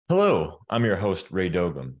Hello, I'm your host, Ray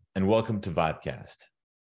Dogum, and welcome to VibeCast.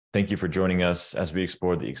 Thank you for joining us as we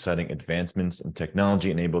explore the exciting advancements in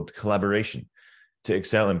technology-enabled collaboration to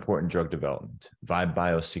excel in important drug development. Vibe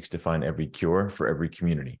Bio seeks to find every cure for every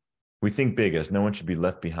community. We think big as no one should be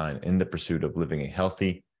left behind in the pursuit of living a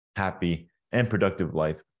healthy, happy, and productive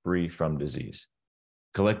life free from disease.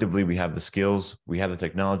 Collectively, we have the skills, we have the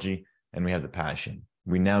technology, and we have the passion.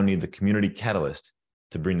 We now need the community catalyst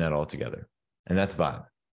to bring that all together, and that's Vibe.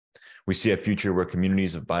 We see a future where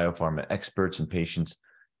communities of biopharma experts and patients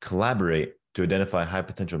collaborate to identify high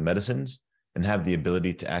potential medicines and have the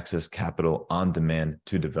ability to access capital on demand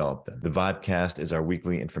to develop them. The VibeCast is our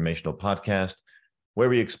weekly informational podcast where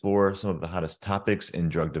we explore some of the hottest topics in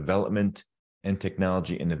drug development and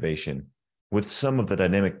technology innovation with some of the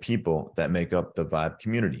dynamic people that make up the Vibe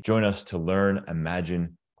community. Join us to learn,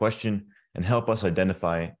 imagine, question, and help us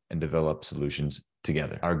identify and develop solutions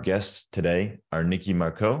together. Our guests today are Niki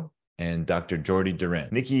Markou and Dr. Jordi Duran.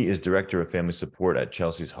 Niki is Director of Family Support at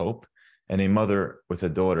Chelsea's Hope and a mother with a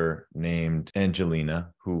daughter named Angelina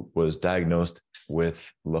who was diagnosed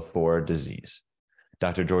with Lafora disease.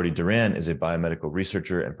 Dr. Jordi Duran is a biomedical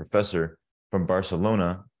researcher and professor from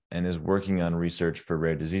Barcelona and is working on research for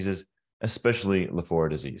rare diseases, especially Lafora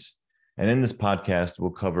disease. And in this podcast, we'll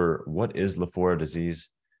cover what is Lafora disease,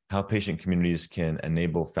 how patient communities can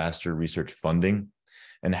enable faster research funding,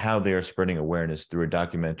 and how they are spreading awareness through a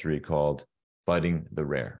documentary called Fighting the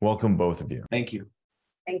Rare. Welcome, both of you. Thank you.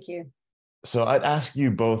 Thank you. So I'd ask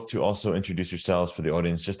you both to also introduce yourselves for the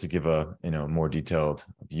audience, just to give a more detailed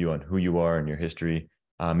view on who you are and your history.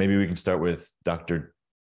 Maybe we can start with Dr.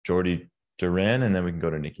 Jordi Duran, and then we can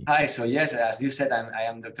go to Niki. Hi. So yes, as you said, I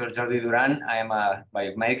am Dr. Jordi Duran. I am a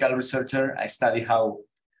biomedical researcher. I study how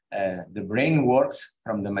the brain works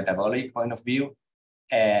from the metabolic point of view.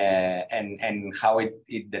 And how it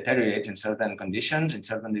deteriorates in certain conditions, in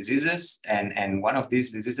certain diseases. And one of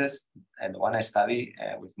these diseases, and the one I study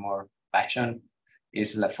with more passion,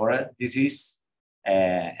 is Lafora disease.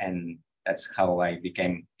 And that's how I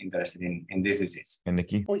became interested in this disease. And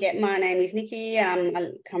Niki? Well, yeah, my name is Niki.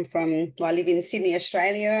 I live in Sydney,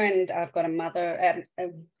 Australia, and I've got a mother.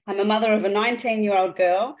 I'm a mother of a 19-year-old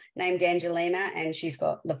girl named Angelina, and she's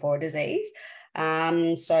got Lafora disease.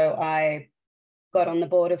 So I got on the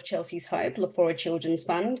board of Chelsea's Hope, Lafora Children's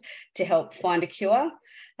Fund, to help find a cure.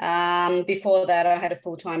 Before that, I had a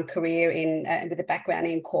full-time career with a background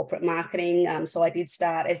in corporate marketing. So I did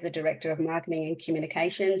start as the Director of Marketing and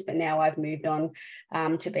Communications, but now I've moved on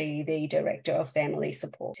to be the Director of Family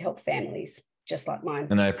Support to help families just like mine.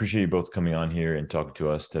 And I appreciate you both coming on here and talking to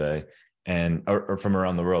us today, and or from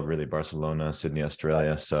around the world, really, Barcelona, Sydney,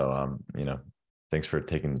 Australia. So, thanks for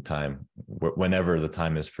taking the time, whenever the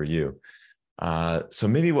time is for you. So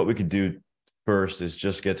maybe what we could do first is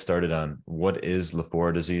just get started on what is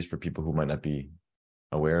Lafora disease for people who might not be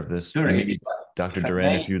aware of this. Sure. Maybe Dr.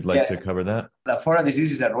 Duran, if you'd like to cover that. Lafora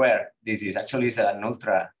disease is a rare disease. Actually, it's an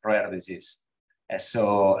ultra rare disease.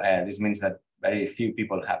 So this means that very few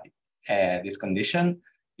people have this condition.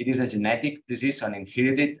 It is a genetic disease, an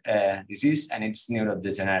inherited disease, and it's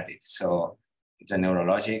neurodegenerative. So it's a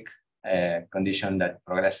neurologic condition that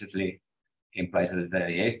progressively implies the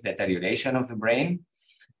deterioration of the brain.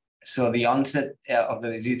 So the onset of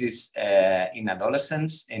the disease is in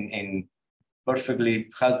adolescence, in perfectly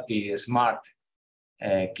healthy, smart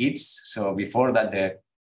kids. So before that, the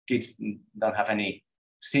kids don't have any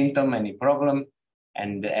symptom, any problem.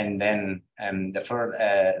 And then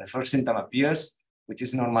the first symptom appears, which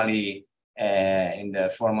is normally in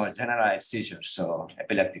the form of generalized seizures, so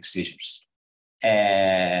epileptic seizures.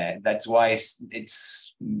 That's why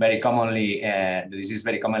it's very commonly the disease is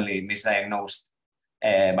very commonly misdiagnosed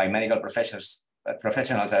by medical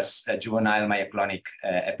professionals as juvenile myoclonic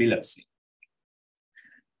epilepsy.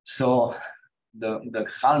 So the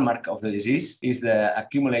hallmark of the disease is the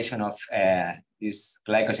accumulation of these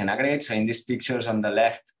glycogen aggregates. So in these pictures on the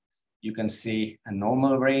left, you can see a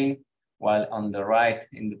normal brain, while on the right,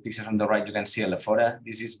 in the pictures on the right, you can see a Lafora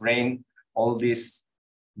disease brain. All these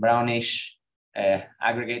brownish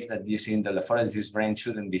aggregates that you see in the Lafora disease brain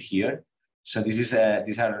shouldn't be here. So these are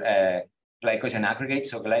glycogen aggregates.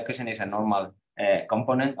 So glycogen is a normal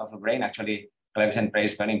component of the brain. Actually, glycogen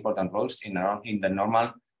plays very important roles in the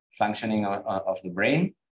normal functioning of the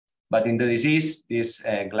brain. But in the disease, this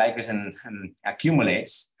glycogen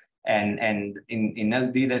accumulates. And in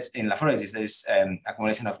LD, that's in Lafora disease, there's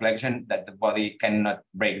accumulation of glycogen that the body cannot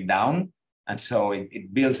break down. And so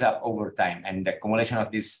it builds up over time, and the accumulation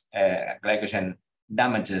of this glycogen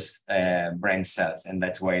damages brain cells, and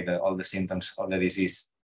that's why all the symptoms of the disease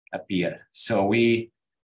appear. So we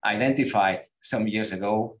identified some years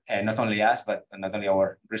ago, not only us, but not only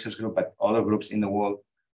our research group, but other groups in the world,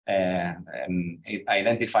 it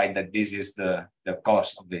identified that this is the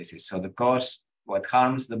cause of this. So the cause, what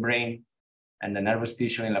harms the brain and the nervous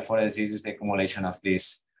tissue in Lafora disease is the accumulation of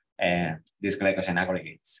these glycogen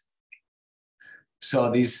aggregates.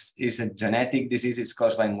 So this is a genetic disease. It's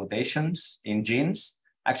caused by mutations in genes.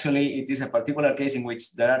 Actually, it is a particular case in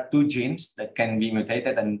which there are two genes that can be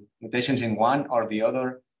mutated, and mutations in one or the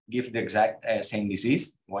other give the exact same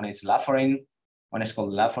disease. One is Laforin, one is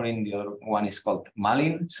called Laforin, the other one is called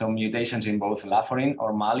Malin. So mutations in both Laforin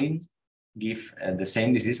or Malin give the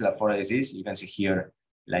same disease, Lafora disease. You can see here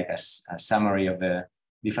like a summary of the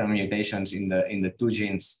different mutations in the two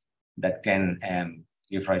genes that can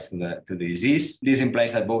give rise to the disease. This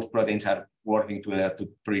implies that both proteins are working together to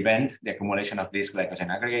prevent the accumulation of these glycogen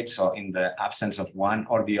aggregates. So in the absence of one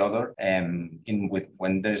or the other,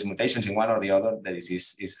 when there's mutations in one or the other, the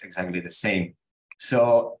disease is exactly the same.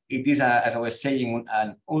 So it is, as I was saying,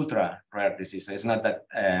 an ultra rare disease. So it's not that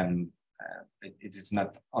it's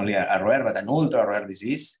not only a rare, but an ultra rare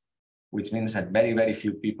disease, which means that very, very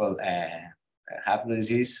few people have the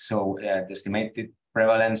disease. So the estimated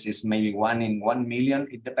prevalence is maybe 1 in 1 million.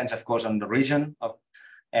 It depends, of course, on the region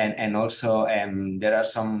and also there are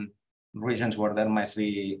some regions where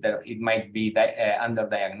it might be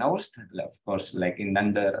underdiagnosed. Of course, like in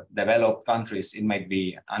underdeveloped countries, it might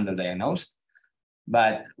be underdiagnosed.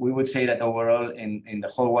 But we would say that overall in the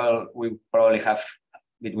whole world, we probably have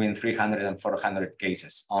between 300 and 400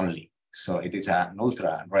 cases only. So it is an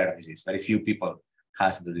ultra rare disease. Very few people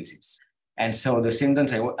has the disease. And so the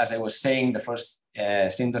symptoms, as I was saying, the first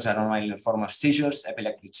symptoms are normally in the form of seizures,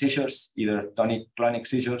 epileptic seizures, either tonic-clonic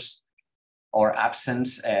seizures or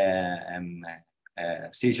absence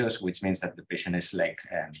seizures, which means that the patient is like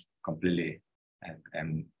completely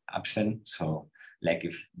absent. So like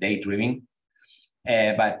if daydreaming.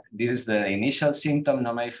 But this is the initial symptom.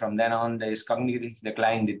 Normally from then on, there is cognitive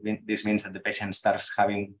decline. This means that the patient starts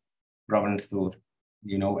having problems to,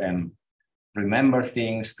 remember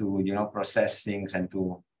things, to, process things and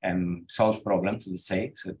to solve problems, let's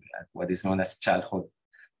say. So what is known as childhood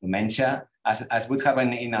dementia, as would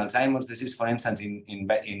happen in Alzheimer's disease, for instance,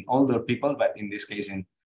 in older people, but in this case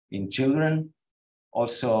in children.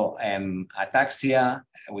 Also ataxia,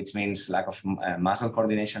 which means lack of muscle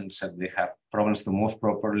coordination, so they have problems to move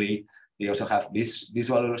properly. They also have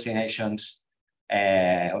visual hallucinations.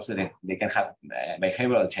 Also, they can have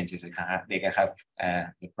behavioral changes. They can have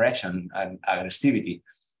depression and aggressivity.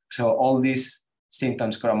 So all these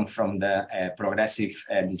symptoms come from the progressive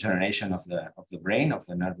degeneration of the brain, of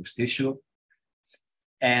the nervous tissue.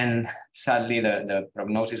 And sadly, the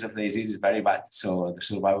prognosis of the disease is very bad. So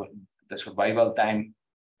the survival time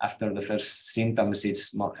after the first symptoms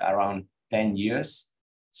is around 10 years.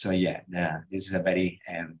 So yeah, this is a very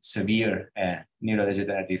severe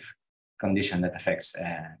neurodegenerative condition that affects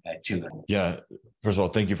children. Yeah, first of all,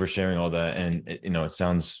 thank you for sharing all that. And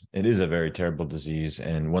it is a very terrible disease.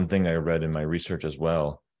 And one thing I read in my research as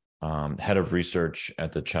well, head of research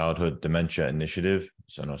at the Childhood Dementia Initiative,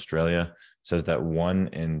 so in Australia, says that 1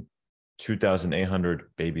 in 2,800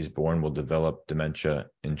 babies born will develop dementia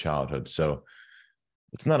in childhood. So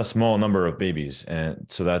it's not a small number of babies. And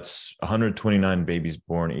so that's 129 babies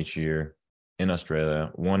born each year in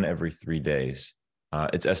Australia, 1 every 3 days.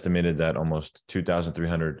 It's estimated that almost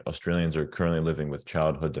 2,300 Australians are currently living with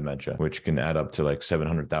childhood dementia, which can add up to like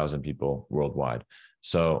 700,000 people worldwide.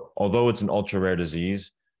 So although it's an ultra rare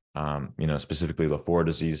disease, specifically Lafora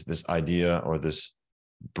disease, this idea or this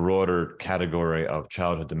broader category of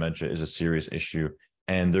childhood dementia is a serious issue.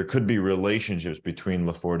 And there could be relationships between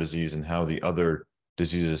Lafora disease and how the other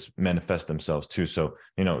diseases manifest themselves too. So,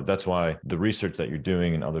 that's why the research that you're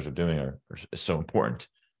doing and others are doing is so important.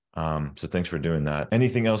 So thanks for doing that.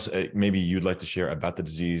 Anything else maybe you'd like to share about the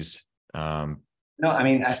disease? No, I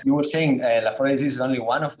mean, as you were saying, Lafora disease is only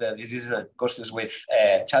one of the diseases that causes with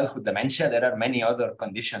childhood dementia. There are many other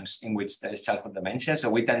conditions in which there is childhood dementia.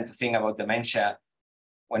 So we tend to think about dementia.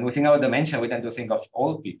 When we think about dementia, we tend to think of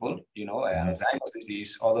old people, Alzheimer's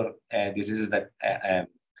disease, other diseases that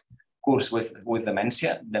course with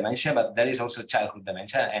dementia, but there is also childhood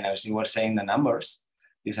dementia. And as you were saying, the numbers,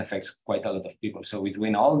 this affects quite a lot of people. So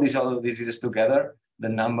between all these other diseases together, the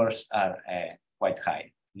numbers are quite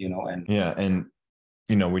high, and yeah. And,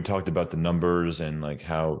 we talked about the numbers and like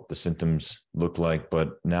how the symptoms look like,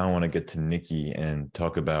 but now I want to get to Niki and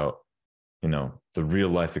talk about, the real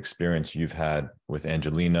life experience you've had with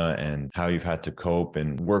Angelina and how you've had to cope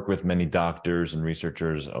and work with many doctors and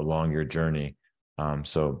researchers along your journey.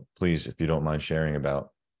 So please, if you don't mind sharing about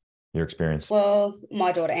your experience? Well,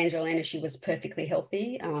 my daughter Angelina, she was perfectly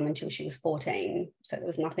healthy until she was 14. So there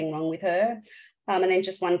was nothing wrong with her. And then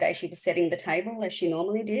just one day she was setting the table as she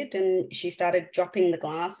normally did, and she started dropping the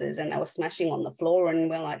glasses and they were smashing on the floor, and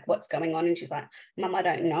we're like, what's going on? And she's like, Mum, I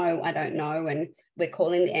don't know. And we're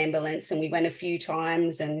calling the ambulance, and we went a few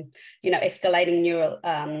times and, escalating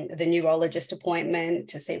the neurologist appointment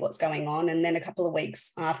to see what's going on. And then a couple of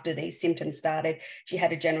weeks after these symptoms started, she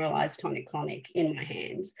had a generalized tonic-clonic in my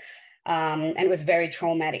hands. And it was very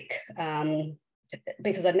traumatic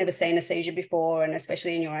because I'd never seen a seizure before, and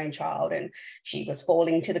especially in your own child. And she was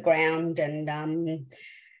falling to the ground, and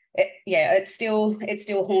it still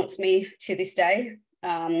haunts me to this day.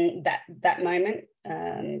 That moment,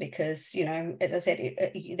 because as I said,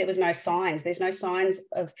 there was no signs. There's no signs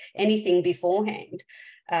of anything beforehand.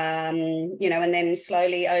 And then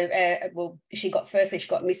slowly, she got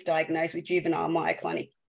misdiagnosed with juvenile myoclonic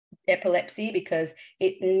epilepsy because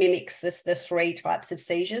it mimics the three types of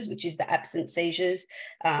seizures, which is the absent seizures,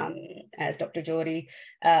 as Dr. Jordi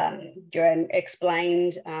Duran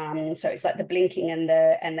explained. So it's like the blinking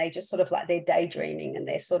and they just sort of like they're daydreaming, and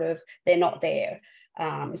they're not there.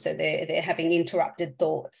 So they're having interrupted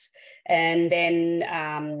thoughts. And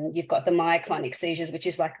then you've got the myoclonic seizures, which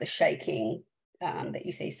is like the shaking that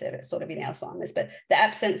you see sort of in Alzheimer's, but the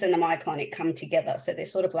absence and the myoclonic come together. So they're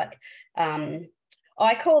sort of like,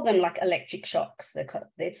 I call them like electric shocks.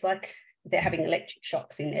 It's like they're having electric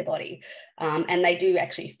shocks in their body, and they do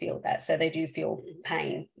actually feel that. So they do feel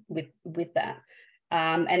pain with that.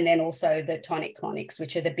 And then also the tonic-clonics,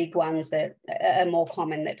 which are the big ones that are more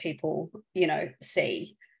common that people,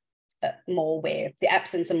 see more, where the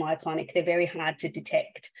absence of myoclonic, they're very hard to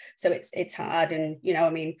detect. So it's hard. And,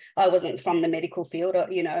 I wasn't from the medical field,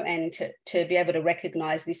 and to be able to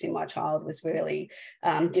recognize this in my child was really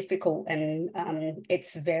difficult. And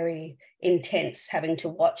it's very intense having to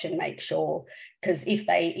watch and make sure, because if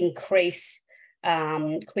they increase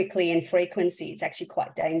quickly in frequency, it's actually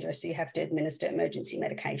quite dangerous. So you have to administer emergency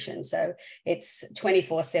medication. So it's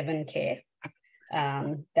 24/7 care.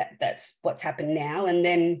 That's what's happened now. And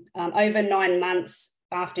then over 9 months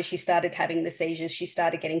after she started having the seizures, she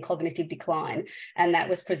started getting cognitive decline, and that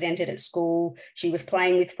was presented at school. She was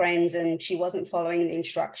playing with friends and she wasn't following the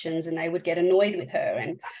instructions, and they would get annoyed with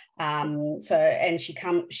her. And she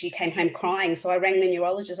came home crying. So I rang the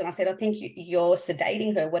neurologist and I said, I think you're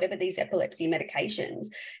sedating her, whatever these epilepsy medications,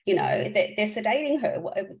 they're sedating her.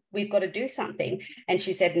 We've got to do something. And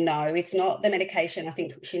she said, no, it's not the medication. I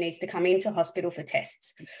think she needs to come into hospital for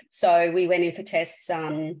tests. So we went in for tests,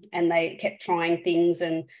 and they kept trying things.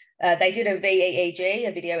 And they did a VEEG,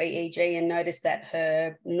 a video EEG, and noticed that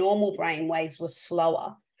her normal brain waves were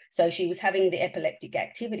slower. So she was having the epileptic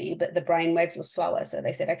activity, but the brain waves were slower. So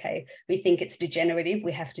they said, okay, we think it's degenerative.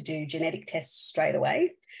 We have to do genetic tests straight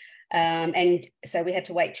away. And so we had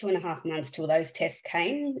to wait 2.5 months till those tests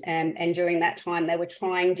came. And during that time, they were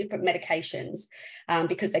trying different medications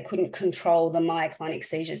because they couldn't control the myoclonic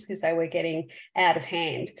seizures because they were getting out of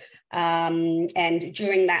hand. And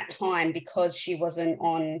during that time, because she wasn't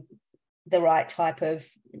on the right type of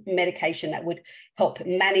medication that would help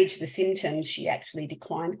manage the symptoms, she actually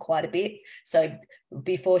declined quite a bit. So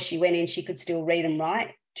before she went in, she could still read and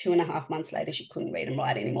write. 2.5 months later, she couldn't read and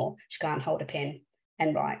write anymore. She can't hold a pen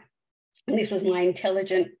and write. And this was my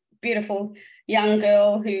intelligent, beautiful young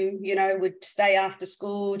girl who, would stay after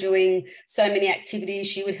school doing so many activities.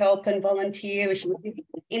 She would help and volunteer. She would be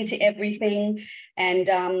into everything. And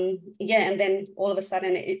and then all of a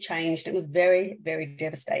sudden it changed. It was very, very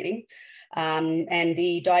devastating. And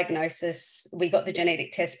the diagnosis, we got the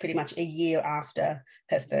genetic test pretty much a year after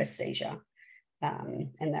her first seizure.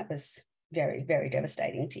 And that was very, very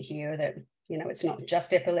devastating to hear that, it's not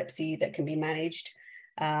just epilepsy that can be managed.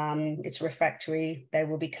 It's refractory. They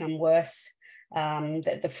will become worse.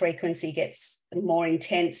 That the frequency gets more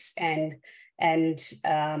intense, and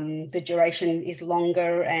the duration is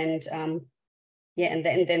longer. And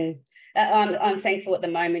then I'm thankful at the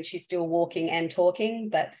moment she's still walking and talking,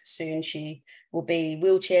 but soon she will be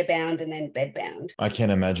wheelchair bound and then bed bound. I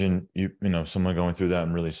can't imagine someone going through that.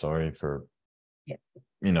 I'm really sorry for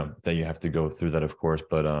that you have to go through that, of course.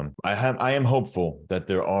 But I am hopeful that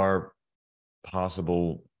there are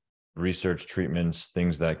possible research treatments,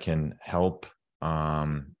 things that can help.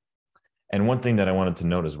 And one thing that I wanted to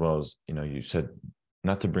note as well is, you said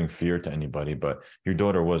not to bring fear to anybody, but your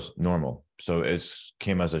daughter was normal. So it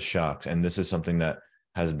came as a shock. And this is something that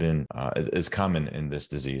has been, is common in this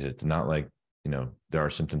disease. It's not like, there are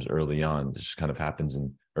symptoms early on. This just kind of happens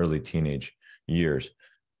in early teenage years.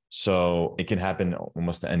 So it can happen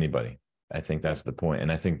almost to anybody. I think that's the point.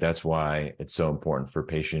 And I think that's why it's so important for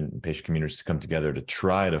patient communities to come together to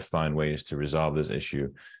try to find ways to resolve this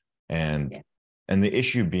issue. And the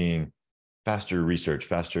issue being faster research,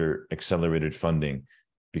 faster accelerated funding,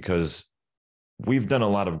 because we've done a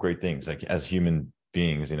lot of great things, like as human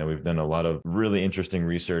beings, we've done a lot of really interesting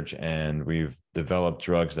research and we've developed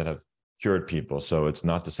drugs that have cured people. So it's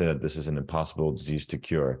not to say that this is an impossible disease to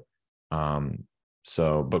cure.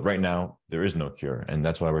 But right now there is no cure. And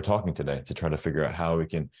that's why we're talking today, to try to figure out how we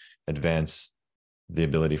can advance the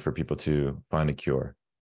ability for people to find a cure.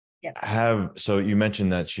 So you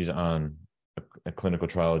mentioned that she's on a clinical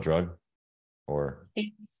trial drug, or?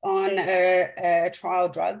 She's on a trial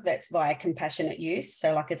drug that's via compassionate use,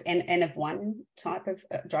 so like an N of 1 type of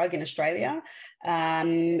drug in Australia,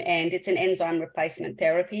 and it's an enzyme replacement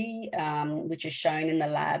therapy, which is shown in the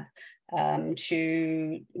lab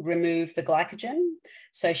to remove the glycogen.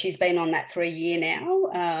 So she's been on that for a year now,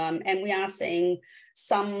 and we are seeing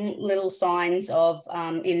some little signs of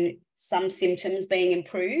in some symptoms being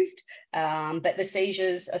improved, but the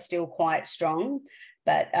seizures are still quite strong.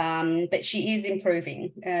 But she is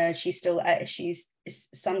improving. She's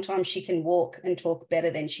sometimes she can walk and talk better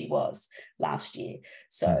than she was last year.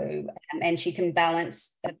 So and she can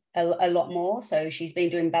balance a lot more. So she's been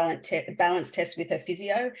doing balance tests with her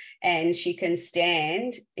physio, and she can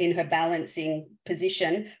stand in her balancing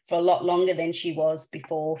position for a lot longer than she was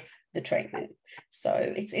before the treatment. So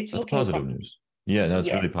it's looking positive news. Yeah, that's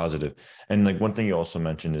really positive. And like one thing you also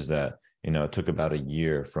mentioned is that it took about a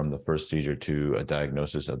year from the first seizure to a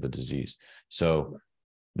diagnosis of the disease. So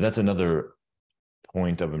that's another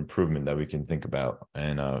point of improvement that we can think about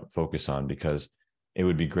and focus on, because it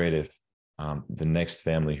would be great if the next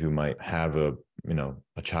family who might have a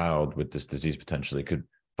child with this disease potentially could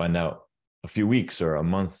find out a few weeks or a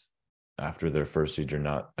month after their first seizure,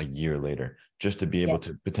 not a year later, just to be able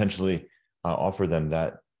to potentially offer them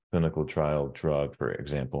that clinical trial drug, for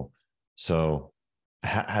example. So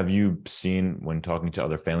have you seen, when talking to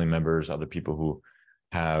other family members, other people who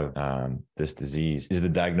have this disease, is the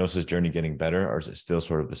diagnosis journey getting better, or is it still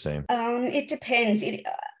sort of the same? It depends.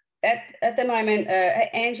 At the moment,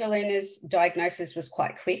 Angelina's diagnosis was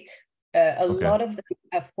quite quick. A lot of them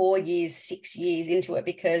are 4 years, 6 years into it,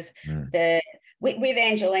 because with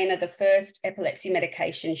Angelina, the first epilepsy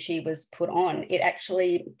medication she was put on, it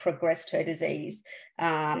actually progressed her disease.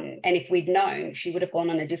 And if we'd known, she would have gone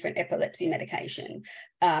on a different epilepsy medication,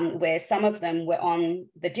 where some of them were on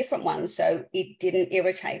the different ones, so it didn't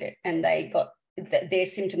irritate it, and their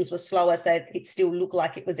symptoms were slower, so it still looked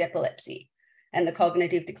like it was epilepsy, and the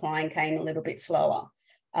cognitive decline came a little bit slower.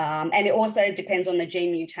 And it also depends on the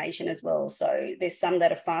gene mutation as well. So there's some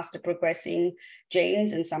that are faster progressing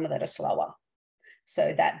genes and some that are slower.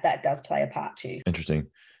 So that does play a part too. Interesting.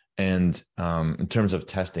 And in terms of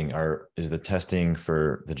testing, is the testing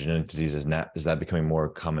for the genetic disease, is that becoming more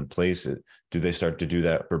commonplace? Do they start to do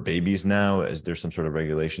that for babies now? Is there some sort of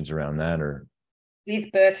regulations around that, or? With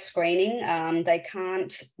birth screening,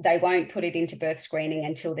 they won't put it into birth screening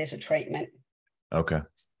until there's a treatment. Okay.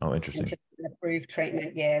 Oh, interesting. Until an approved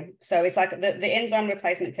treatment, yeah. So it's like the enzyme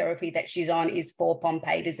replacement therapy that she's on is for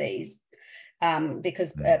Pompe disease,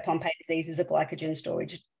 because Pompe disease is a glycogen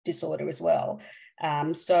storage disorder as well.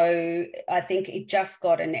 So I think it just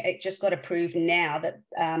got approved now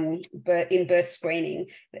that in birth screening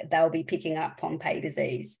they'll be picking up Pompe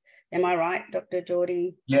disease. Am I right, Dr.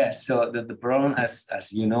 Jordi? Yes. So the problem,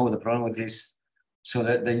 as you know, the problem with this. So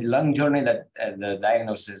the long journey that the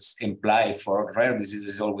diagnosis imply for rare disease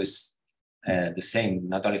is always the same,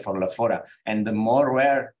 not only for Lafora. And the more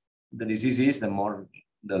rare the disease is, the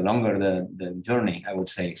longer the journey, I would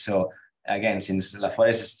say. So again, since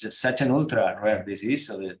Lafora is just such an ultra rare disease,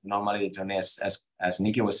 so that normally the journey, as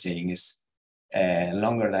Niki was saying, is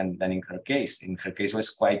longer than in her case. In her case,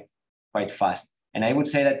 was quite fast. And I would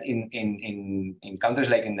say that in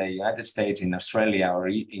countries like in the United States, in Australia, or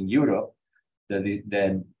in Europe,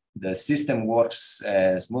 the system works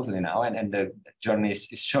smoothly now, and the journey is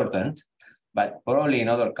shortened. But probably in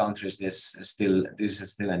other countries, this is still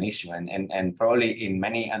an issue, and probably in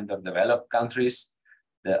many underdeveloped countries,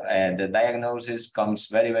 the diagnosis comes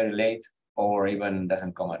very, very late, or even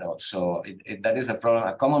doesn't come at all. So that is a problem,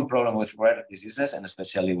 a common problem with rare diseases, and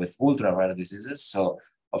especially with ultra rare diseases. So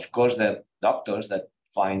of course, the doctors that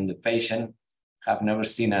find the patient have never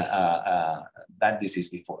seen that disease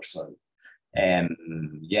before. So.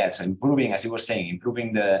 So improving, as you were saying,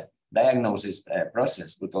 improving the diagnosis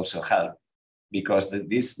process would also help, because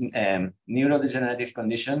these neurodegenerative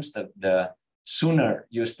conditions, the sooner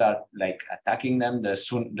you start attacking them,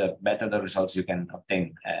 the better the results you can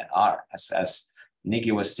obtain are. As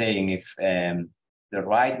Niki was saying, the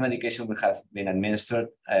right medication would have been administered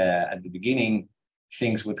at the beginning,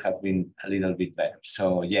 things would have been a little bit better.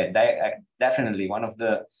 So yeah, definitely one of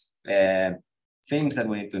the things that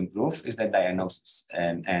we need to improve is the diagnosis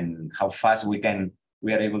and how fast we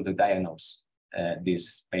are able to diagnose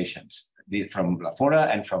these patients from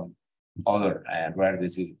Lafora and from other rare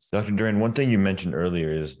diseases. Dr. Duran, one thing you mentioned earlier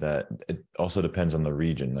is that it also depends on the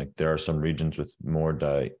region. Like there are some regions with more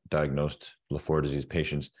diagnosed Lafora disease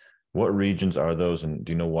patients. What regions are those, and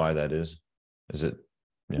do you know why that is? Is it?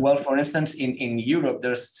 Yeah. Well, for instance, in Europe,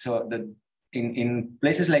 in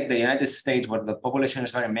places like the United States where the population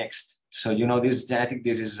is very mixed. So, these genetic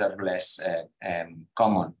diseases are less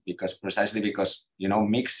common precisely because,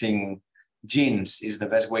 mixing genes is the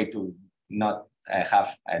best way to not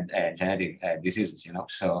have genetic diseases,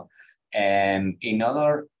 So, in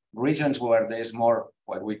other regions where there's more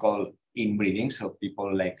what we call inbreeding, so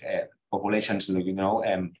people like populations,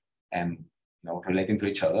 relating to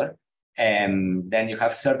each other, then you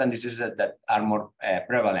have certain diseases that are more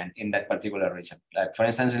prevalent in that particular region. Like, for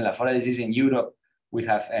instance, in Lafora disease in Europe, we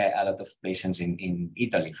have a lot of patients in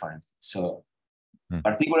Italy, for instance. So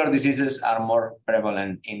particular diseases are more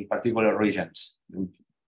prevalent in particular regions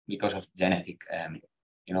because of genetic, and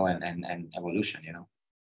evolution,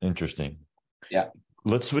 Interesting. Yeah.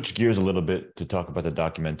 Let's switch gears a little bit to talk about the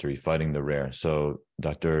documentary, Fighting the Rare. So,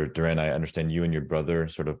 Dr. Duran, I understand you and your brother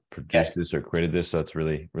sort of produced this or created this. So that's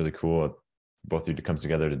really, really cool. Both of you to come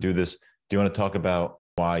together to do this. Do you want to talk about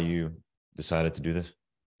why you decided to do this?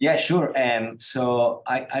 Yeah, sure. So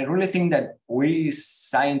I really think that we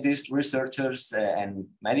scientists, researchers, and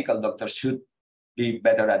medical doctors should be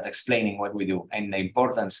better at explaining what we do and the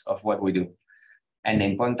importance of what we do, and the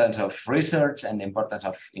importance of research and the importance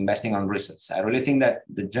of investing on research. I really think that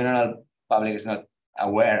the general public is not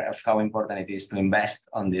aware of how important it is to invest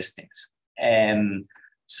on these things.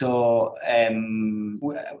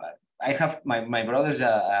 I have my brother's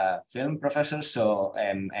a film professor, so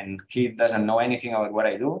and he doesn't know anything about what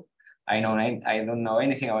I do. I don't know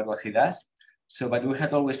anything about what he does. So, but we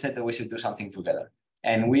had always said that we should do something together.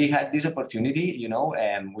 And we had this opportunity,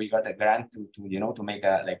 we got a grant to make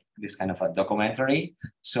this kind of a documentary.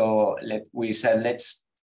 So we said, let's.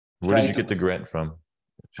 Where did you get the grant from?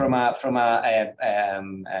 From a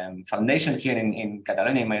foundation here in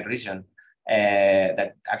Catalonia, in my region.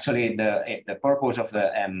 That actually the purpose of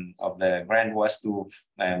the grant was to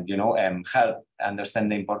help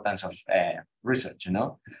understand the importance of research.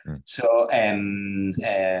 So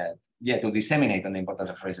to disseminate on the importance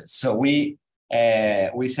of research. So we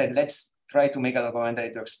said, let's try to make a documentary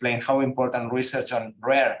to explain how important research on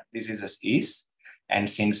rare diseases is. And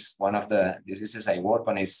since one of the diseases I work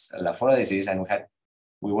on is Lafora disease, and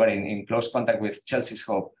we were in close contact with Chelsea's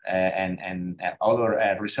Hope and other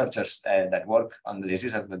researchers that work on the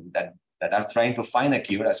diseases that are trying to find a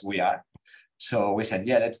cure, as we are. So we said,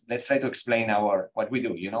 let's try to explain what we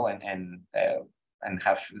do, and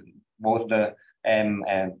have both the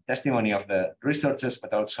testimony of the researchers,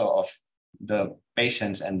 but also of the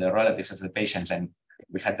patients and the relatives of the patients. And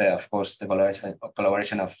we had, of course, the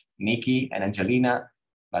collaboration of Niki and Angelina,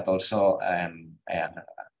 but also and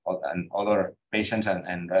other patients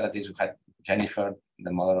and relatives. We had Jennifer,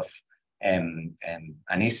 the mother of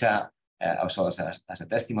Anissa, also as a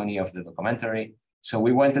testimony of the documentary. So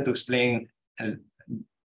we wanted to explain the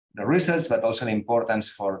research, but also the importance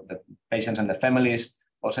for the patients and the families,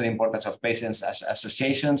 also the importance of patients as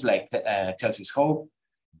associations like Chelsea's Hope.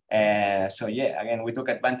 Again, we took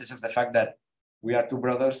advantage of the fact that we are two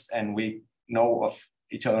brothers and we know of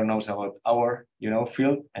each other, knows about our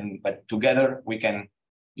field, but together we can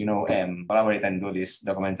collaborate and do this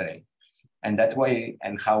documentary. And that's why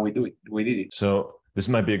and how we did it. So this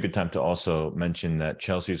might be a good time to also mention that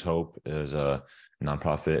Chelsea's Hope is a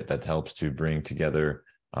nonprofit that helps to bring together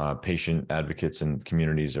patient advocates and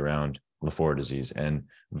communities around Lafora disease. And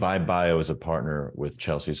Vibe Bio is a partner with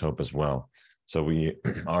Chelsea's Hope as well. So we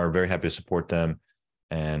are very happy to support them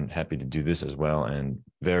and happy to do this as well, and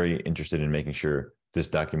very interested in making sure this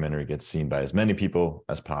documentary gets seen by as many people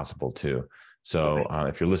as possible too. So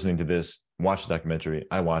if you're listening to this, watch the documentary.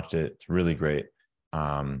 I watched it. It's really great.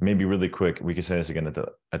 Maybe really quick, we can say this again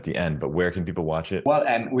at the end, but where can people watch it? Well,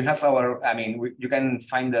 we have you can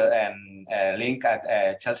find the link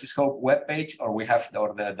at Chelsea's Hope webpage, or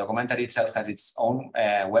the documentary itself has its own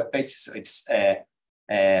webpage. So it's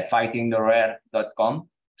fightingtherare.com.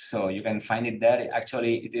 So you can find it there.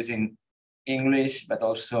 Actually, it is in English, but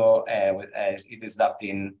also it is dubbed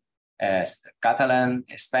in Catalan,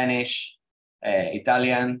 Spanish,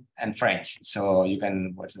 Italian, and French. So you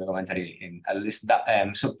can watch the documentary in at least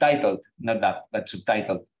subtitled, not dubbed, but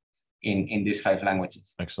subtitled in these 5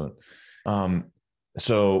 languages. Excellent.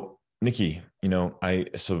 So Niki,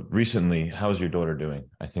 so recently, how's your daughter doing?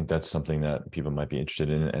 I think that's something that people might be interested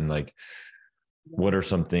in. And like, what are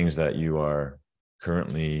some things that you are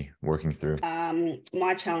currently working through?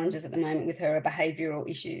 My challenges at the moment with her are behavioural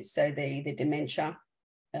issues. So the dementia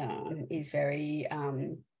is very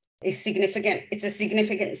is significant. It's a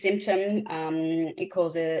significant symptom. It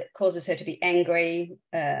causes her to be angry,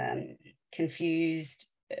 confused.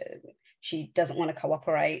 She doesn't want to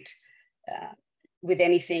cooperate with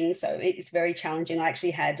anything. So it's very challenging. I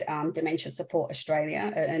actually had Dementia Support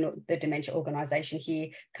Australia and the dementia organisation here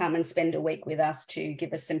come and spend a week with us to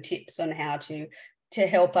give us some tips on how to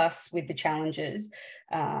help us with the challenges.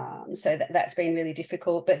 So that's been really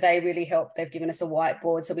difficult, but they really help. They've given us a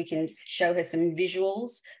whiteboard so we can show her some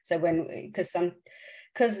visuals. So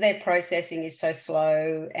because their processing is so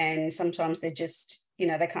slow, and sometimes they're just,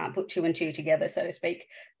 they can't put two and two together, so to speak,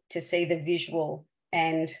 to see the visual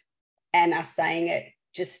and us saying it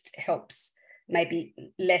just helps maybe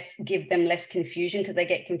give them less confusion, because they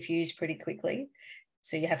get confused pretty quickly.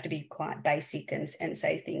 So you have to be quite basic and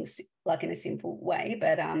say things like in a simple way.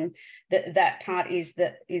 But that part is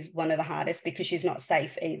one of the hardest, because she's not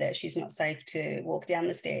safe either. She's not safe to walk down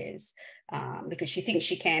the stairs because she thinks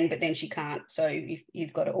she can, but then she can't. So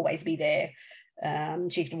you've got to always be there.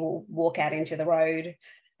 She can walk out into the road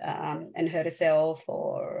and hurt herself,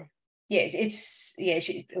 or she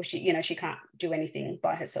can't do anything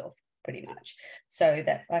by herself pretty much. So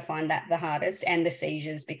that I find that the hardest, and the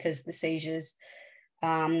seizures, because the seizures,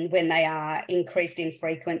 when they are increased in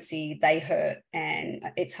frequency, they hurt, and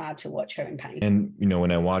it's hard to watch her in pain. And,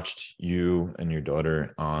 when I watched you and your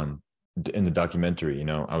daughter in the documentary,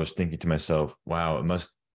 I was thinking to myself, wow, it must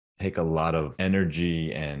take a lot of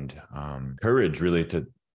energy and courage really to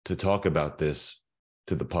talk about this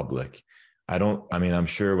to the public. I'm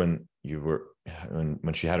sure when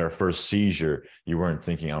she had her first seizure, you weren't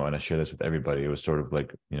thinking, I want to share this with everybody. It was sort of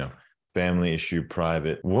like, family issue,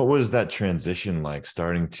 private. What was that transition like,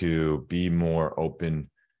 starting to be more open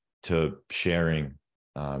to sharing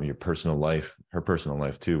your personal life, her personal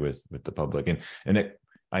life too, with the public? And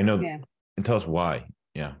tell us why.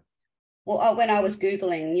 Yeah. Well, when I was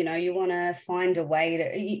Googling, you want to find a way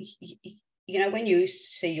to, when you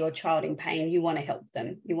see your child in pain, you want to help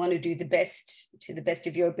them. You want to do the best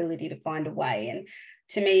of your ability to find a way. And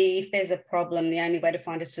to me, if there's a problem, the only way to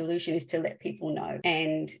find a solution is to let people know.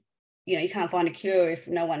 And you can't find a cure if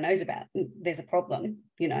no one knows about there's a problem,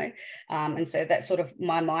 and so that's sort of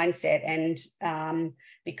my mindset. And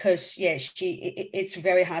because it's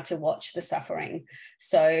very hard to watch the suffering.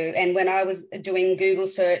 So, and when I was doing Google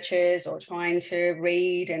searches or trying to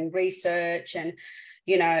read and research, and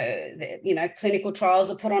clinical trials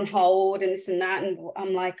are put on hold and this and that, and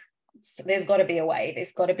I'm like, there's got to be a way.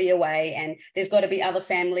 And there's got to be other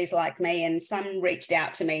families like me. And some reached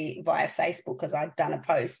out to me via Facebook because I'd done a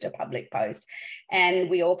public post, and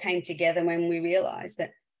we all came together when we realized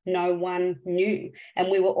that no one knew, and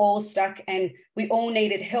we were all stuck, and we all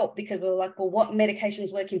needed help, because we were like, well, what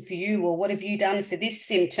medication's working for you, or what have you done for this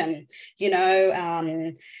symptom,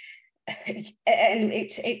 and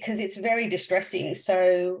it's very distressing.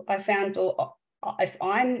 So I found, if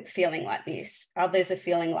I'm feeling like this, others are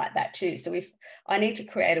feeling like that too. So if I need to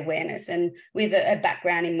create awareness, and with a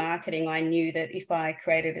background in marketing, I knew that if I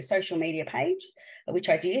created a social media page, which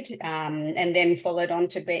I did, and then followed on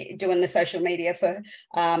to be doing the social media for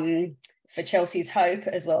Chelsea's Hope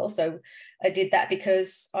as well. So I did that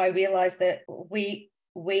because I realized that we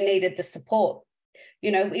needed the support. We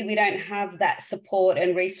don't have that support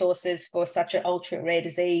and resources for such an ultra rare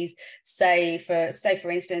disease. Say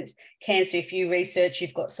for instance, cancer. If you research,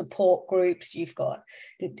 you've got support groups, you've got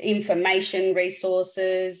information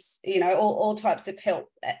resources, all types of help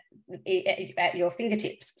at your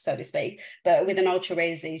fingertips, so to speak. But with an ultra rare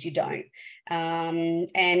disease, you don't.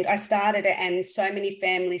 And I started it, and so many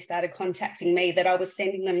families started contacting me that I was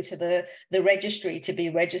sending them to the registry to be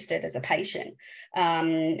registered as a patient.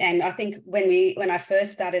 And I think when I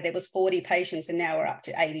first started, there was 40 patients, and now we're up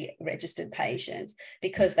to 80 registered patients,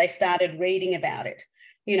 because they started reading about it.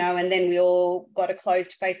 And then we all got a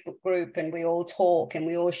closed Facebook group, and we all talk, and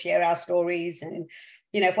we all share our stories. And,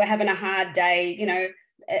 if we're having a hard day,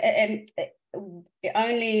 and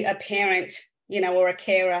only a parent, or a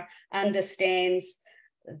carer understands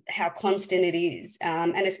how constant it is.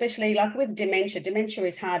 And especially like with dementia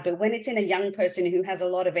is hard, but when it's in a young person who has a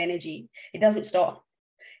lot of energy, it doesn't stop.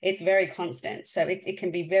 It's very constant. So it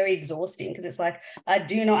can be very exhausting, because it's like, I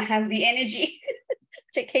do not have the energy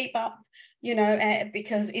to keep up,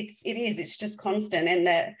 because it's just constant.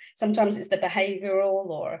 And sometimes it's the behavioral,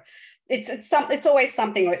 or it's always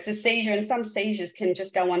something, or it's a seizure, and some seizures can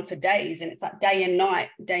just go on for days, and it's like day and night,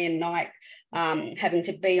 having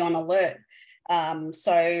to be on alert.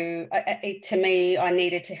 So to me, I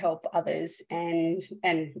needed to help others, and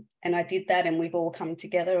I did that, and we've all come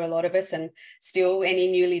together, a lot of us, and still any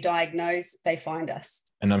newly diagnosed, they find us.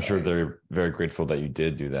 And I'm sure they're very grateful that you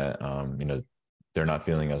did do that. They're not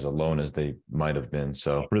feeling as alone as they might have been.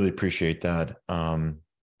 So really appreciate that.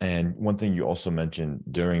 And one thing you also mentioned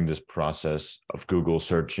during this process of Google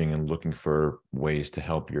searching and looking for ways to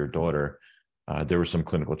help your daughter, there were some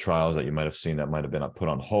clinical trials that you might have seen that might have been put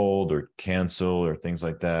on hold or canceled or things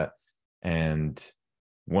like that. And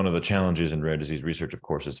one of the challenges in rare disease research, of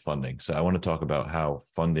course, is funding. So I want to talk about how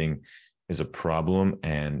funding is a problem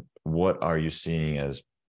and what are you seeing as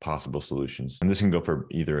possible solutions. And this can go for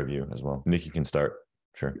either of you as well. Niki can start.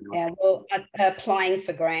 Sure. Yeah, well, applying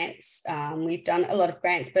for grants. We've done a lot of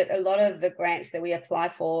grants, but a lot of the grants that we apply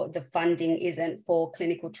for, the funding isn't for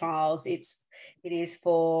clinical trials. It is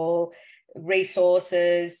for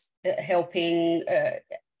resources, helping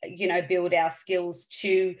build our skills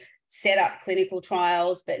to set up clinical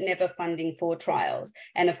trials, but never funding for trials.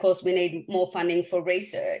 And of course, we need more funding for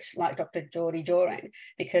research, like Dr. Jordi Duran,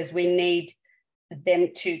 because we need them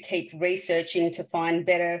to keep researching to find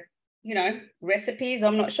better, recipes.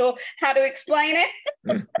 I'm not sure how to explain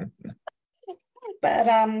it. But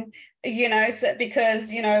so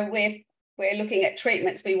because we're looking at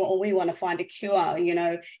treatments, we want to find a cure.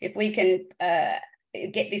 If we can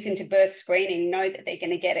get this into birth screening, know that they're going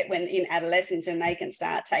to get it when in adolescence, and they can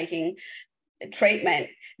start taking treatment,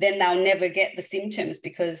 then they'll never get the symptoms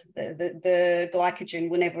because the glycogen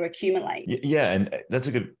will never accumulate. Yeah, and that's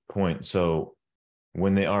a good point. So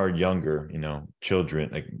when they are younger,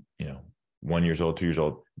 children, 1 year old, 2 years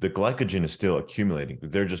old, the glycogen is still accumulating.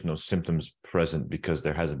 There are just no symptoms present because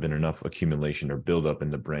there hasn't been enough accumulation or buildup in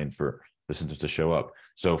the brain for the symptoms to show up.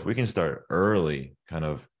 So if we can start early, kind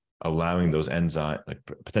of allowing those enzymes, like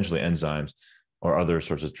potentially enzymes or other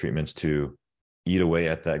sorts of treatments to eat away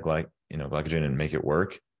at that glycogen and make it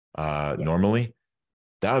work normally,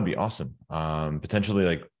 that would be awesome. Potentially,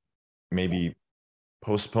 like maybe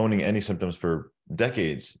postponing any symptoms for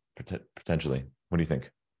decades, potentially. What do you think?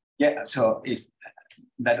 Yeah, so if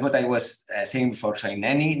that's what I was saying before. So in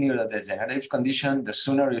any neurodegenerative condition, the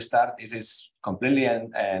sooner you start, it is completely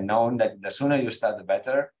known that the sooner you start, the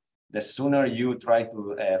better. The sooner you try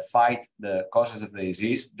to fight the causes of the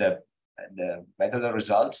disease, the better the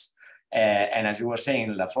results. And as you were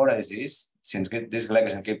saying, Lafora disease, since this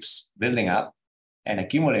glycogen keeps building up and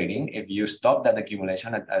accumulating, if you stop that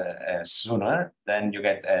accumulation sooner, then you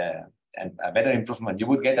get a better improvement. You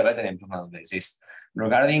would get a better improvement of the disease.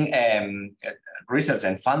 Regarding research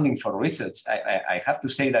and funding for research, I have to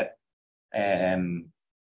say that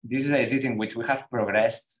this is a disease in which we have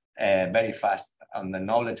progressed very fast on the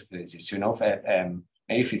knowledge of the disease.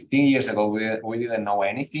 Maybe 15 years ago, we didn't know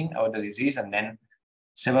anything about the disease, and then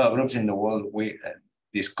several groups in the world, we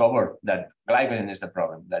discovered that glycogen is the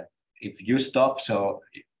problem, that if you stop, so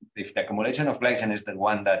if the accumulation of glycogen is the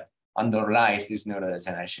one that underlies this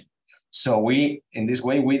neurodegeneration. So in this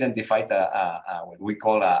way, we identified what we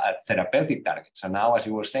call a therapeutic target. So now, as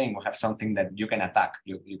you were saying, we have something that you can attack,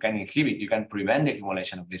 you can inhibit, you can prevent the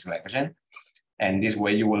accumulation of this glycogen. And this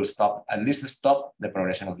way you will at least stop the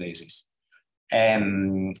progression of the disease.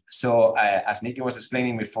 So as Niki was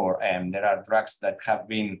explaining before, there are drugs that have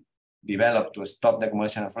been developed to stop the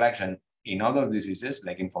accumulation of glycogen in other diseases,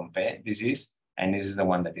 like in Pompe disease. And this is the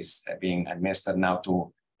one that is being administered now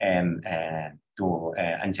to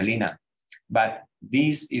Angelina. But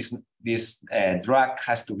this drug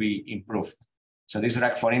has to be improved. So this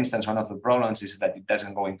drug, for instance, one of the problems is that it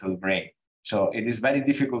doesn't go into the brain. So it is very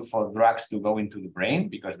difficult for drugs to go into the brain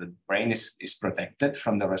because the brain is protected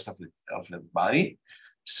from the rest of the body.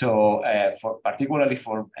 So particularly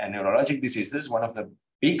for neurologic diseases, one of the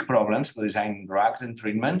big problems to design drugs and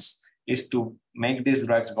treatments is to make these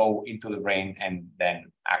drugs go into the brain and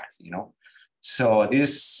then act, So this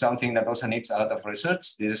is something that also needs a lot of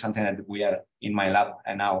research. This is something that we are in my lab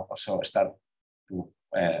and now also starting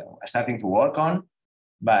to work on.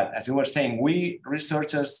 But as you were saying, we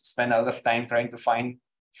researchers spend a lot of time trying to find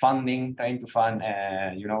funding, trying to find,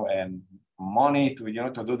 money to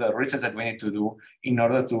do the research that we need to do in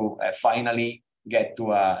order to finally get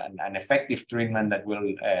to an effective treatment that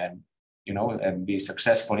will, be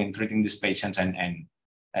successful in treating these patients and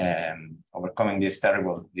overcoming this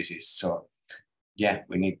terrible disease. So, yeah,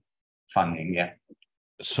 we need funding. Yeah.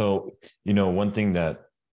 So, one thing that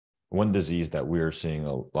one disease that we're seeing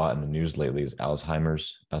a lot in the news lately is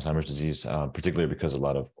Alzheimer's disease, particularly because a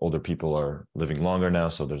lot of older people are living longer now.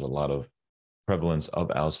 So there's a lot of prevalence of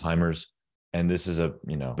Alzheimer's. And this is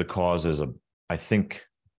the cause is I think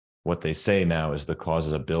what they say now is the cause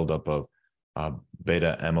is a buildup of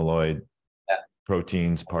beta amyloid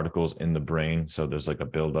proteins, particles in the brain. So there's like a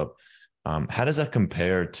buildup. How does that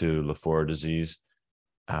compare to Lafora disease,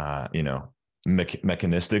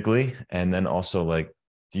 mechanistically? And then also, like,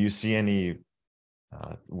 do you see any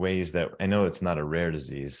ways that, I know it's not a rare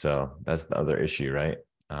disease, so that's the other issue, right?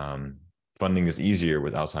 Funding is easier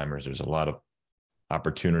with Alzheimer's. There's a lot of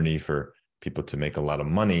opportunity for people to make a lot of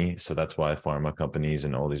money. So that's why pharma companies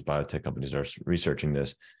and all these biotech companies are researching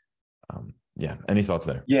this. Any thoughts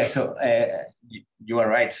there? Yeah, so you are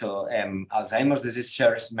right. So Alzheimer's disease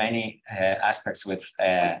shares many aspects with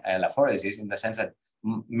Lafora disease, in the sense that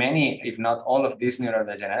many, if not all, of these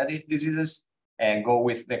neurodegenerative diseases go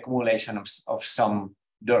with the accumulation of some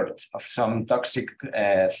dirt, of some toxic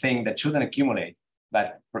thing that shouldn't accumulate,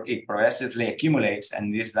 but it progressively accumulates,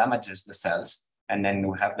 and this damages the cells, and then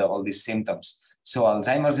we have all these symptoms. So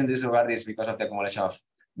Alzheimer's in this regard is because of the accumulation of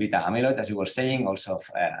beta amyloid, as you were saying, also of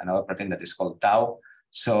another protein that is called tau.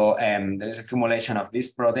 So there is accumulation of these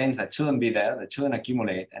proteins that shouldn't be there, that shouldn't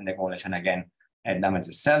accumulate, and the accumulation again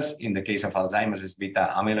damages cells. In the case of Alzheimer's, it's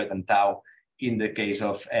beta amyloid and tau. In the case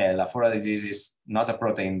of Lafora disease, is not a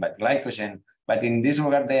protein but glycogen. But in this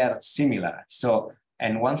regard, they are similar. So,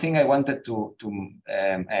 and one thing I wanted to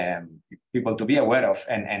people to be aware of,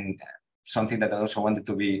 and something that I also wanted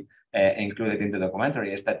to be included in the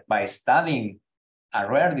documentary, is that by studying a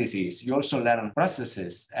rare disease, you also learn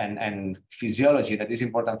processes and physiology that is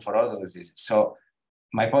important for other diseases. So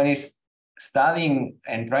my point is, studying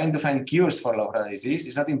and trying to find cures for Lafora disease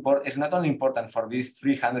is not important. It's not only important for these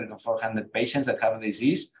 300 or 400 patients that have the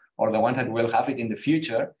disease, or the ones that will have it in the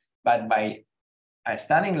future, but by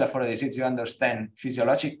studying Lafora disease, you understand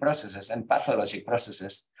physiologic processes and pathologic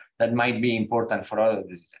processes that might be important for other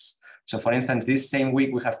diseases. So for instance, this same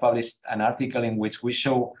week, we have published an article in which we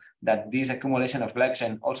show that this accumulation of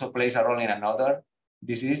glycogen also plays a role in another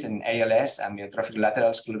disease, in ALS, amyotrophic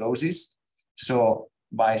lateral sclerosis. So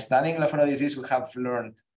by studying Lafora disease, we have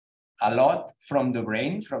learned a lot from the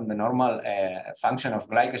brain, from the normal function of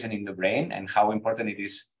glycogen in the brain, and how important it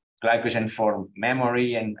is, glycogen, for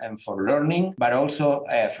memory and for learning, but also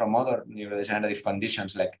from other neurodegenerative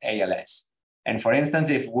conditions like ALS. And for instance,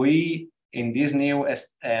 if we, in this new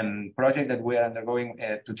project that we are undergoing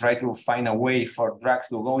to try to find a way for drugs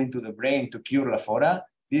to go into the brain to cure Lafora,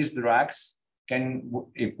 these drugs can,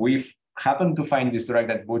 if we happen to find this drug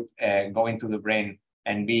that would go into the brain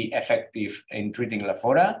and be effective in treating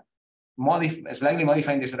Lafora, slightly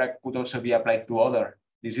modifying this drug could also be applied to other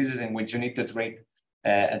diseases in which you need to treat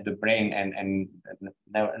the brain and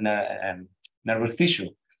nervous tissue.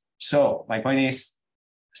 So my point is,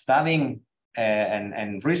 studying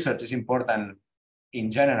and research is important in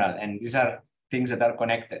general, and these are things that are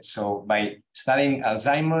connected. So by studying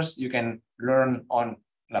Alzheimer's, you can learn on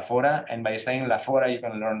Lafora, and by studying Lafora, you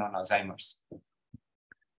can learn on Alzheimer's.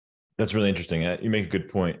 That's really interesting. You make a good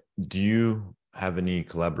point. Do you have any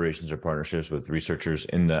collaborations or partnerships with researchers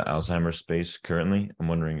in the Alzheimer's space currently? I'm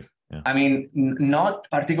wondering if, I mean, not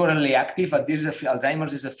particularly active, but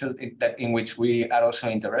Alzheimer's is a field in which we are also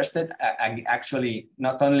interested. Actually,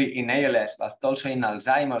 not only in ALS, but also in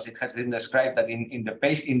Alzheimer's. It has been described that in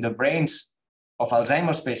the brains of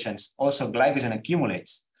Alzheimer's patients, also glycogen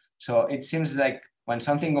accumulates. So it seems like when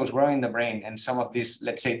something goes wrong in the brain and some of this,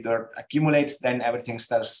 let's say, dirt accumulates, then everything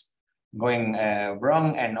starts going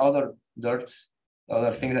wrong, and other dirt,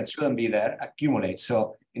 other things that shouldn't be there, accumulate.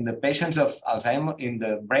 So in the patients of Alzheimer's, in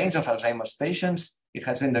the brains of Alzheimer's patients, it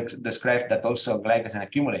has been described that also glycogen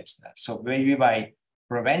accumulates there. So maybe by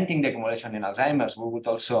preventing the accumulation in Alzheimer's, we would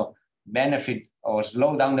also benefit or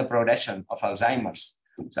slow down the progression of Alzheimer's.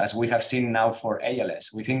 So as we have seen now for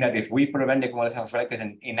ALS, we think that if we prevent the accumulation of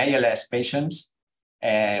glycogen in ALS patients,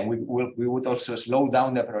 we would also slow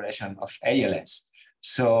down the progression of ALS.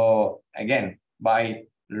 So again, by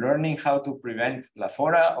learning how to prevent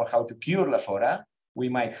Lafora or how to cure Lafora, we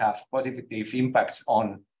might have positive impacts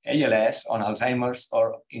on ALS, on Alzheimer's,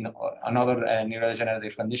 or on other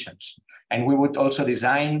neurodegenerative conditions. And we would also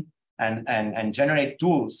design and generate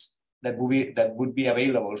tools that would be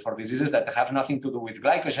available for diseases that have nothing to do with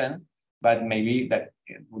glycogen, but maybe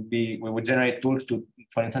we would generate tools to,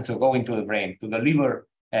 for instance, to go into the brain, to deliver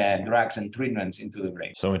drugs and treatments into the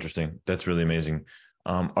brain. So interesting. That's really amazing.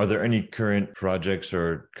 Are there any current projects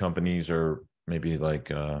or companies or maybe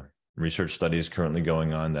like research studies currently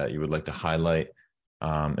going on that you would like to highlight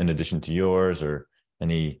in addition to yours, or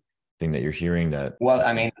anything that you're hearing that? Well,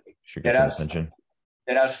 I mean, should get some attention.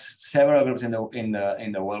 There are several groups in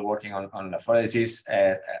the world working on Lafora disease.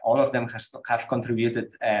 All of them have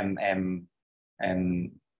contributed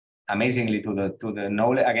amazingly to the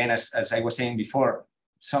knowledge. Again, as I was saying before,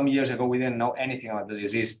 some years ago we didn't know anything about the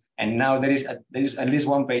disease, and now there is at least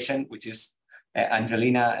one patient, which is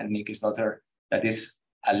Angelina and Niki's daughter, that is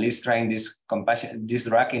at least trying this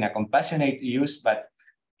drug in a compassionate use, but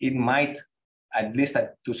it might, at least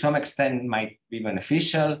to some extent, might be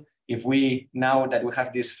beneficial. If we, now that we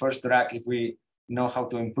have this first drug, if we know how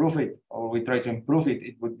to improve it, or we try to improve it,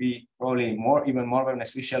 it would be probably even more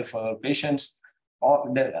beneficial for patients.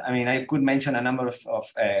 I could mention a number of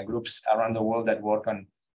groups around the world that work on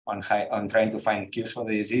trying to find cures for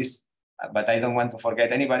the disease, but I don't want to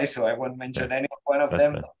forget anybody, so I won't mention any one of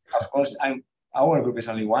them. Of course, our group is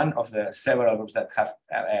only one of the several groups that have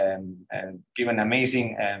given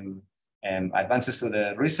amazing advances to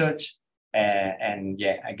the research. And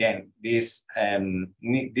yeah, again, these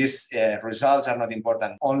results are not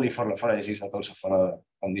important only for Lafora disease, but also for other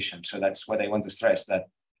conditions. So that's what I want to stress, that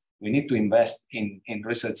we need to invest in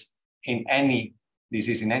research in any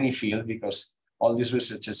disease, in any field, because all these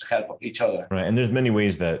researchers help each other. Right, and there's many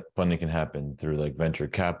ways that funding can happen through like venture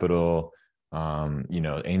capital,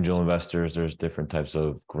 angel investors. There's different types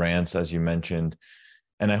of grants, as you mentioned.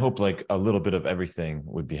 And I hope like a little bit of everything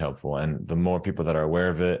would be helpful. And the more people that are aware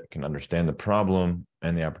of it, can understand the problem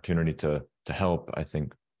and the opportunity to help,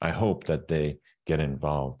 I hope that they get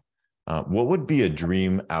involved. What would be a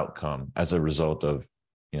dream outcome as a result of,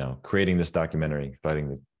 creating this documentary,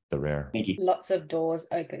 fighting the rare? Niki. Lots of doors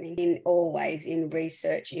opening in all ways, in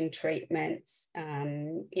research, in treatments,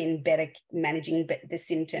 in better managing the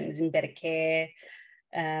symptoms, in better care.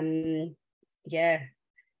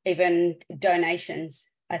 Even donations.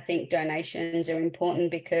 I think donations are important,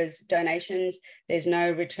 because donations, there's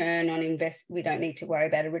no return on we don't need to worry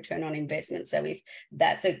about a return on investment. So if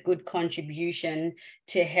that's a good contribution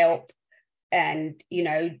to help, and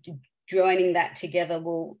joining that together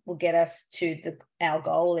will get us to our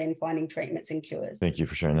goal in finding treatments and cures. Thank you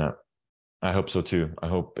for sharing that. I hope so too. I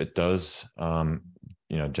hope it does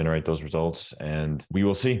generate those results, and we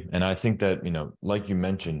will see. And I think that, like you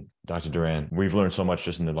mentioned, Dr. Duran, we've learned so much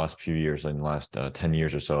just in the last few years, in the last 10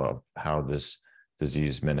 years or so, of how this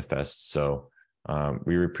disease manifests. So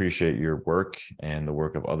we appreciate your work and the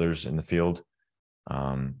work of others in the field.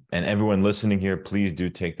 And everyone listening here, please do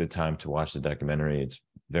take the time to watch the documentary. It's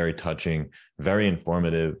very touching, very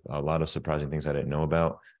informative, a lot of surprising things I didn't know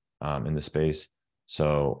about in the space.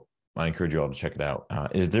 So I encourage you all to check it out.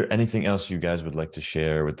 Is there anything else you guys would like to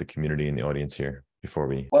share with the community and the audience here before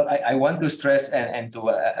we? Well, I want to stress and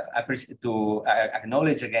to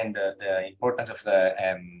acknowledge again the importance of the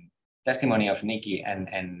testimony of Niki and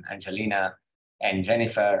Angelina and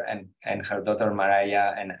Jennifer and her daughter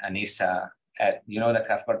Mariah and Anissa, that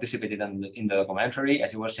have participated in the documentary.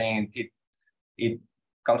 As you were saying, it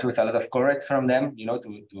comes with a lot of courage from them,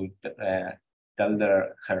 to tell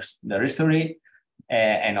their history.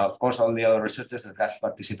 And of course, all the other researchers that have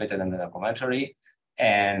participated in the documentary.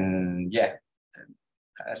 And yeah,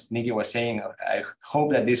 as Niki was saying, I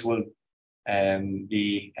hope that this will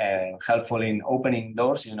be helpful in opening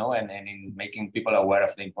doors, and in making people aware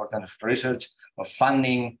of the importance of research, of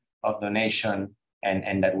funding, of donation,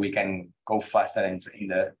 and that we can go faster in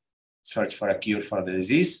the search for a cure for the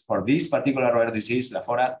disease, for this particular rare disease,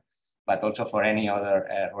 Lafora, but also for any other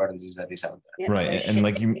rare disease that is out there. Yep. Right, So share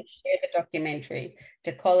the documentary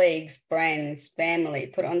to colleagues, friends, family,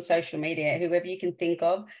 put it on social media, whoever you can think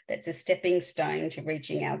of, that's a stepping stone to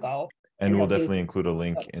reaching our goal. And we'll definitely include a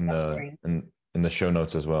link in the show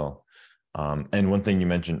notes as well. And one thing you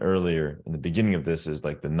mentioned earlier in the beginning of this is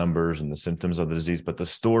like the numbers and the symptoms of the disease, but the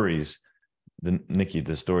stories, Niki,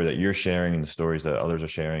 the story that you're sharing and the stories that others are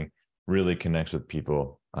sharing really connects with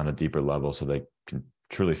people on a deeper level, so they can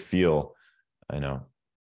truly feel,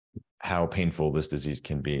 how painful this disease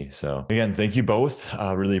can be. So again, thank you both.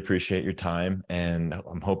 Really appreciate your time, and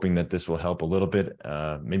I'm hoping that this will help a little bit,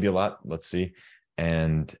 maybe a lot. Let's see.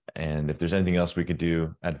 And if there's anything else we could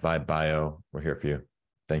do at Vibe Bio, we're here for you.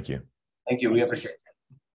 Thank you. Thank you. We appreciate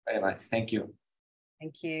it very much. Thank you.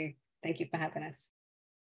 Thank you. Thank you for having us.